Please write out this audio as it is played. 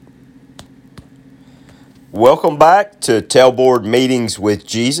Welcome back to Tailboard Meetings with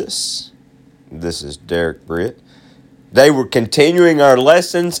Jesus. This is Derek Britt. Today we're continuing our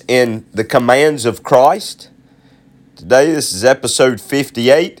lessons in the commands of Christ. Today this is episode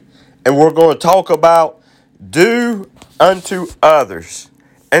 58, and we're going to talk about do unto others.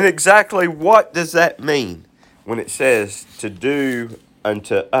 And exactly what does that mean when it says to do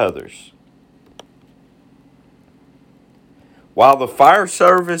unto others? While the fire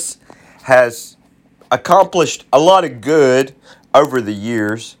service has accomplished a lot of good over the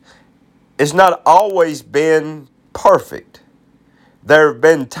years, it's not always been perfect. There have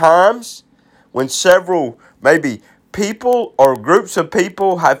been times when several, maybe people or groups of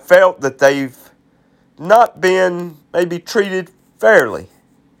people have felt that they've not been maybe treated fairly.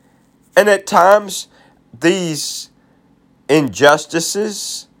 And at times, these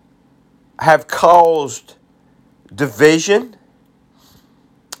injustices have caused division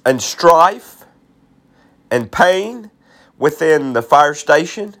and strife and pain within the fire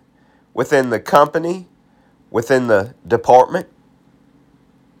station, within the company, within the department.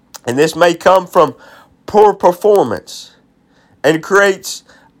 And this may come from poor performance and creates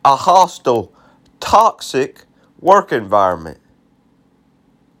a hostile, toxic work environment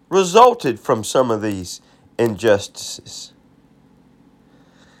resulted from some of these injustices.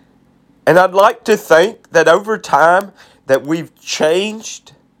 And I'd like to think that over time that we've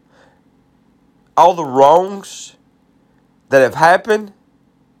changed all the wrongs that have happened,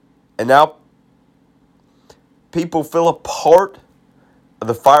 and now people feel a part of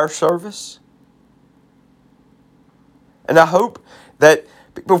the fire service. And I hope that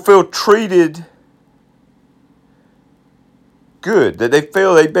people feel treated good, that they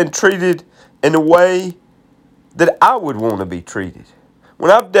feel they've been treated in a way that I would want to be treated. When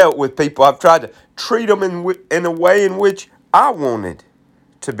I've dealt with people, I've tried to treat them in a way in which I wanted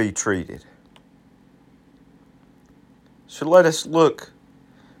to be treated. So let us look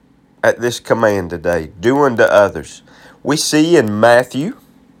at this command today, do unto others. We see in Matthew,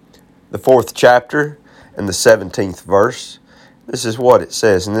 the 4th chapter and the 17th verse, this is what it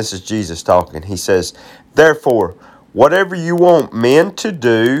says, and this is Jesus talking. He says, "Therefore, whatever you want men to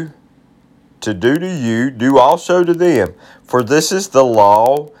do to you, do also to them. For this is the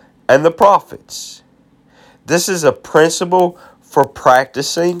law and the prophets." This is a principle for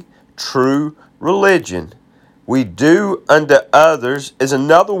practicing true religion. We do unto others is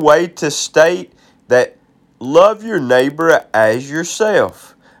another way to state that love your neighbor as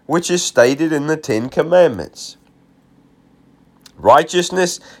yourself, which is stated in the 10 Commandments.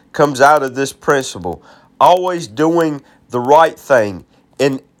 Righteousness comes out of this principle, always doing the right thing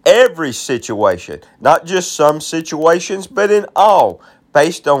in every situation, not just some situations, but in all,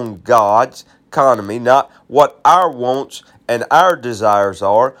 based on God's economy, not what our wants and our desires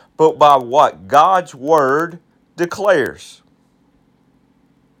are, but by what God's Word declares.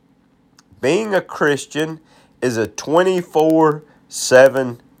 Being a Christian is a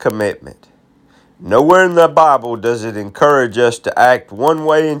 24/7 commitment. Nowhere in the Bible does it encourage us to act one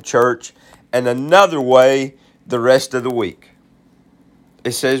way in church and another way the rest of the week.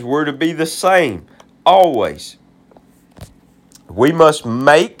 It says we're to be the same always. We must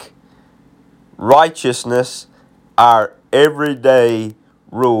make righteousness our everyday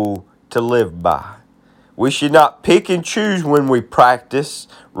rule to live by. We should not pick and choose when we practice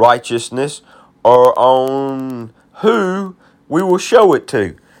righteousness or on who we will show it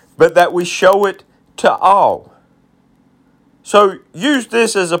to, but that we show it to all. So use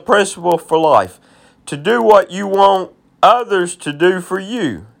this as a principle for life, to do what you want others to do for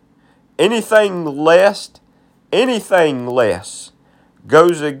you. Anything less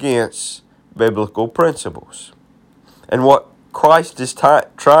goes against biblical principles and what Christ is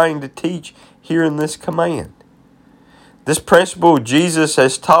trying to teach here in this command. This principle Jesus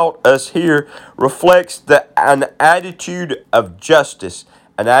has taught us here reflects an attitude of justice,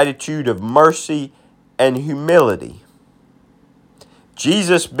 an attitude of mercy and humility.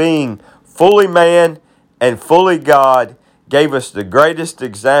 Jesus, being fully man and fully God, gave us the greatest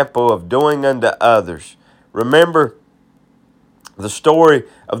example of doing unto others. Remember the story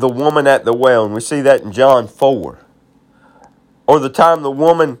of the woman at the well, and we see that in John 4. Or the time the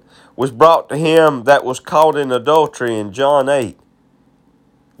woman was brought to him that was caught in adultery in John 8.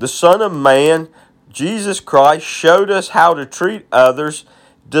 The Son of Man, Jesus Christ, showed us how to treat others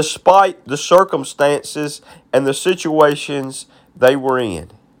despite the circumstances and the situations they were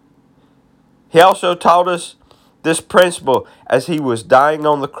in. He also taught us this principle as he was dying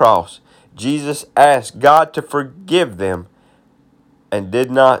on the cross. Jesus asked God to forgive them and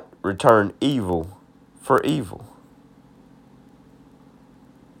did not return evil for evil.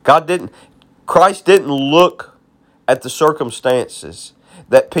 Christ didn't look at the circumstances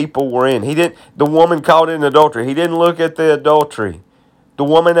that people were in. The woman caught in adultery. He didn't look at the adultery. The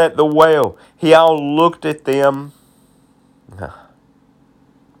woman at the well. He all looked at them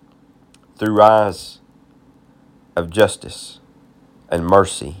through eyes of justice and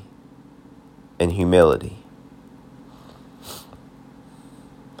mercy and humility.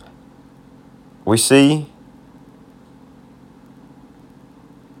 We see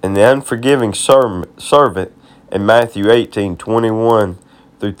in the unforgiving servant in Matthew 18:21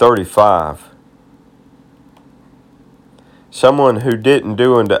 through 35, someone who didn't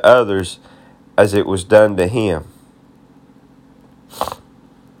do unto others as it was done to him.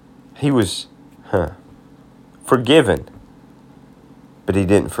 He was forgiven, but he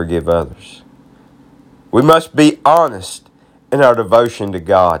didn't forgive others. We must be honest in our devotion to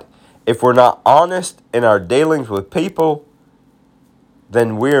God. If we're not honest in our dealings with people,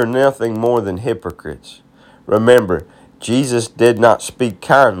 then we are nothing more than hypocrites. Remember, Jesus did not speak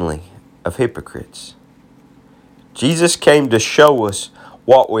kindly of hypocrites. Jesus came to show us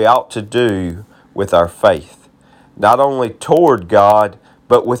what we ought to do with our faith, not only toward God,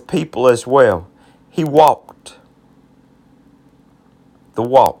 but with people as well. He walked the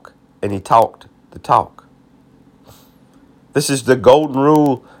walk, and he talked the talk. This is the golden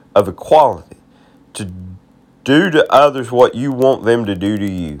rule of equality, to do to others what you want them to do to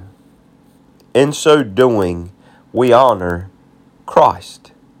you. In so doing, we honor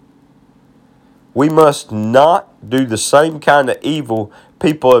Christ. We must not do the same kind of evil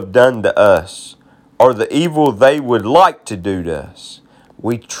people have done to us, or the evil they would like to do to us.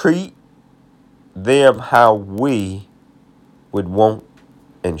 We treat them how we would want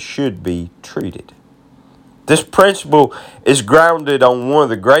and should be treated. This principle is grounded on one of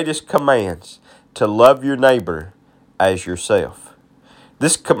the greatest commands, to love your neighbor as yourself.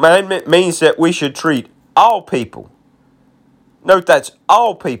 This commandment means that we should treat all people, note that's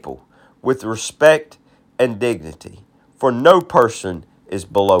all people, with respect and dignity, for no person is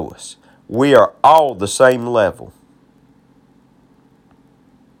below us. We are all the same level.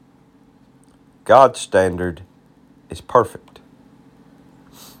 God's standard is perfect.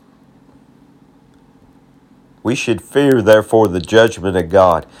 We should fear, therefore, the judgment of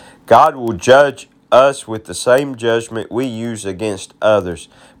God. God will judge us with the same judgment we use against others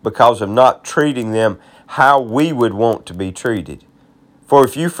because of not treating them how we would want to be treated. For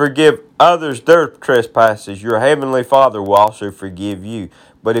if you forgive others their trespasses, your heavenly Father will also forgive you.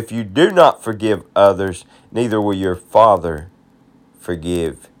 But if you do not forgive others, neither will your Father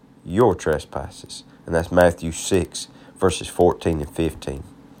forgive your trespasses. And that's Matthew 6, verses 14 and 15.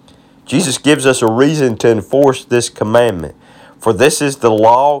 Jesus gives us a reason to enforce this commandment. For this is the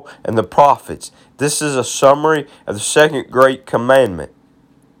law and the prophets. This is a summary of the second great commandment.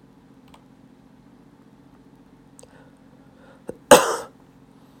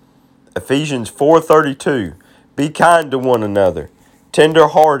 Ephesians 4:32. Be kind to one another,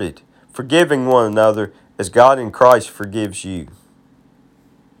 tender-hearted, forgiving one another as God in Christ forgives you.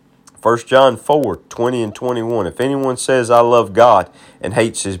 1 John 4:20 and 21. If anyone says, I love God, and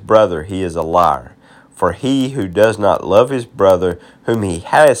hates his brother, he is a liar. For he who does not love his brother whom he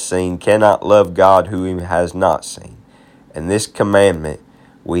has seen cannot love God whom he has not seen. And this commandment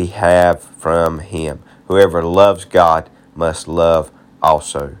we have from him. Whoever loves God must love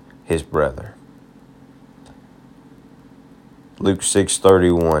also his brother. Luke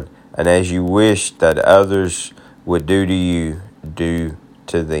 6:31. And as you wish that others would do to you, do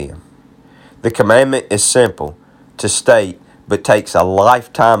to them. The commandment is simple to state, but takes a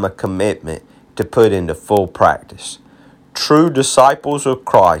lifetime of commitment to put into full practice. True disciples of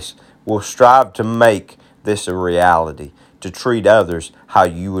Christ will strive to make this a reality, to treat others how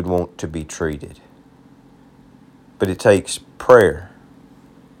you would want to be treated. But it takes prayer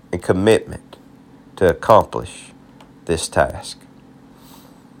and commitment to accomplish this task.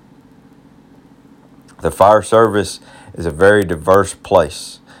 The fire service is a very diverse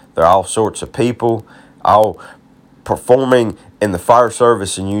place. There are all sorts of people, all performing in the fire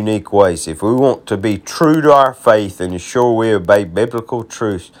service in unique ways. If we want to be true to our faith and ensure we obey biblical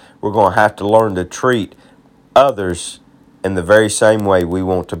truths, we're going to have to learn to treat others in the very same way we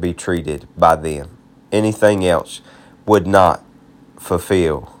want to be treated by them. Anything else would not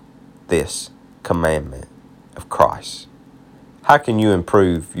fulfill this commandment of Christ. How can you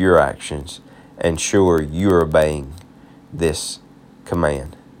improve your actions and ensure you're obeying this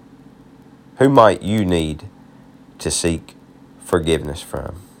command? Who might you need to seek forgiveness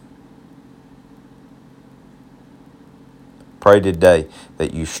from? Pray today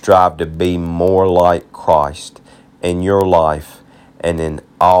that you strive to be more like Christ in your life and in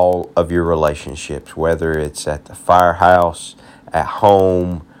all of your relationships, whether it's at the firehouse, at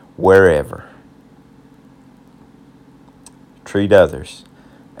home, wherever. Treat others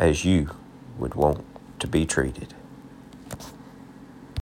as you would want to be treated.